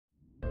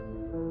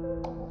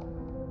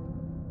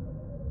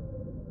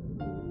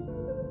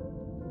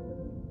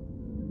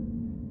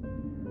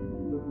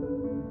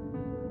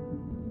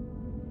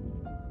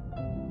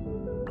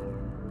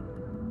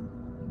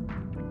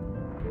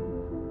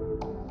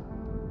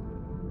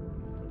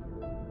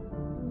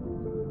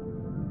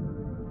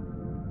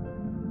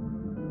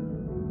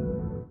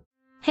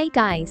Hey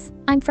guys,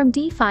 I'm from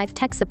D5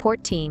 Tech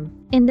Support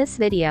Team. In this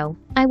video,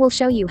 I will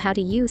show you how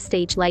to use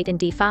stage light in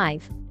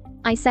D5.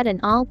 I set an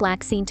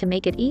all-black scene to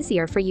make it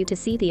easier for you to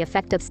see the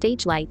effect of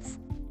stage lights.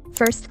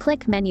 First,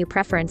 click Menu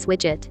Preference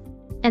widget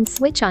and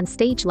switch on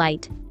Stage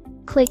Light.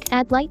 Click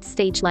Add Light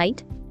Stage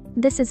Light.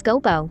 This is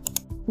Gobo,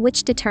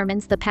 which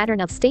determines the pattern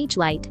of stage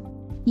light.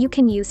 You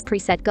can use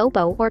preset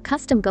Gobo or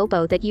custom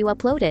Gobo that you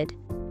uploaded.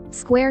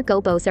 Square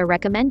Gobos are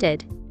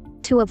recommended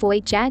to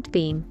avoid jagged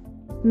beam.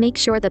 Make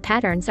sure the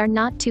patterns are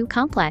not too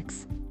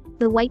complex.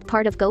 The white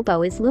part of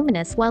Gobo is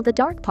luminous while the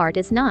dark part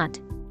is not.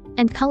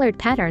 And colored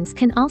patterns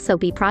can also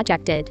be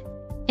projected.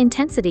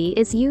 Intensity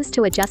is used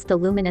to adjust the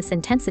luminous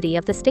intensity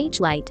of the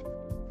stage light.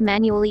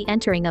 Manually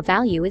entering a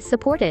value is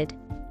supported.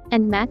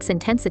 And max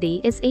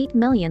intensity is 8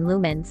 million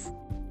lumens.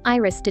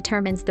 Iris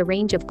determines the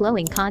range of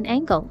glowing con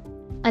angle.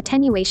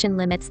 Attenuation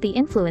limits the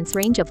influence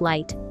range of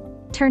light.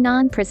 Turn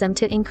on prism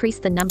to increase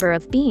the number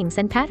of beams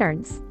and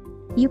patterns.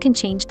 You can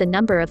change the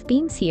number of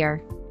beams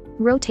here.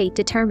 Rotate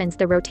determines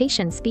the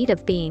rotation speed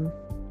of beam.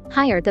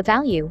 Higher the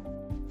value,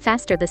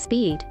 faster the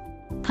speed.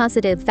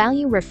 Positive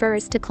value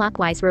refers to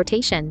clockwise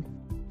rotation,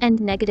 and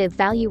negative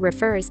value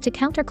refers to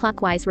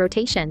counterclockwise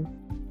rotation.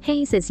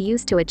 Haze is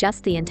used to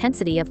adjust the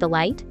intensity of the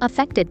light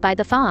affected by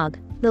the fog.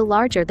 The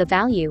larger the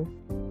value,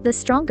 the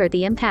stronger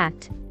the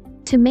impact.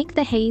 To make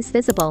the haze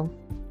visible,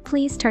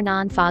 please turn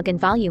on fog and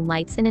volume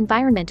lights in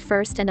environment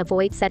first and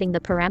avoid setting the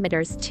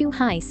parameters too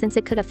high since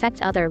it could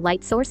affect other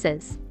light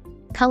sources.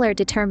 Color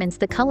determines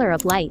the color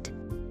of light.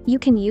 You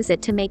can use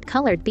it to make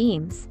colored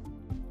beams.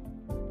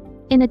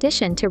 In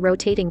addition to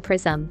rotating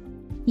prism,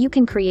 you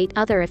can create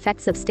other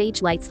effects of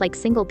stage lights like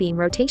single beam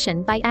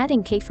rotation by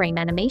adding keyframe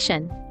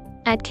animation.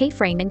 Add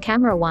keyframe in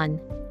camera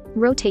 1.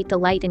 Rotate the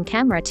light in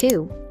camera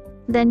 2.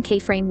 Then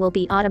keyframe will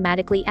be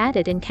automatically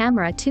added in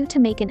camera 2 to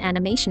make an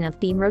animation of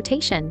beam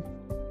rotation.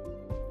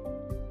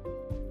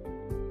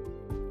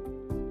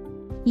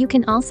 You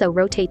can also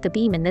rotate the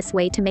beam in this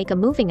way to make a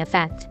moving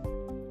effect.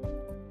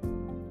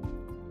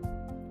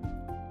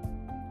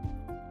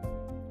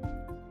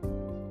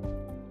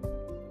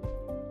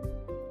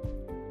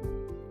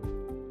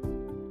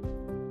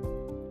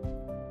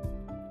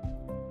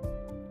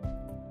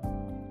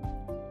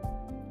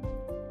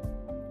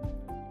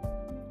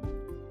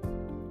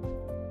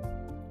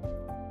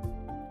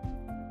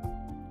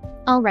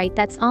 Alright,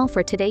 that's all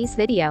for today's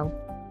video.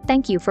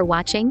 Thank you for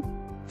watching.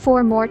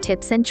 For more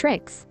tips and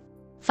tricks,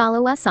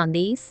 follow us on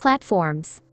these platforms.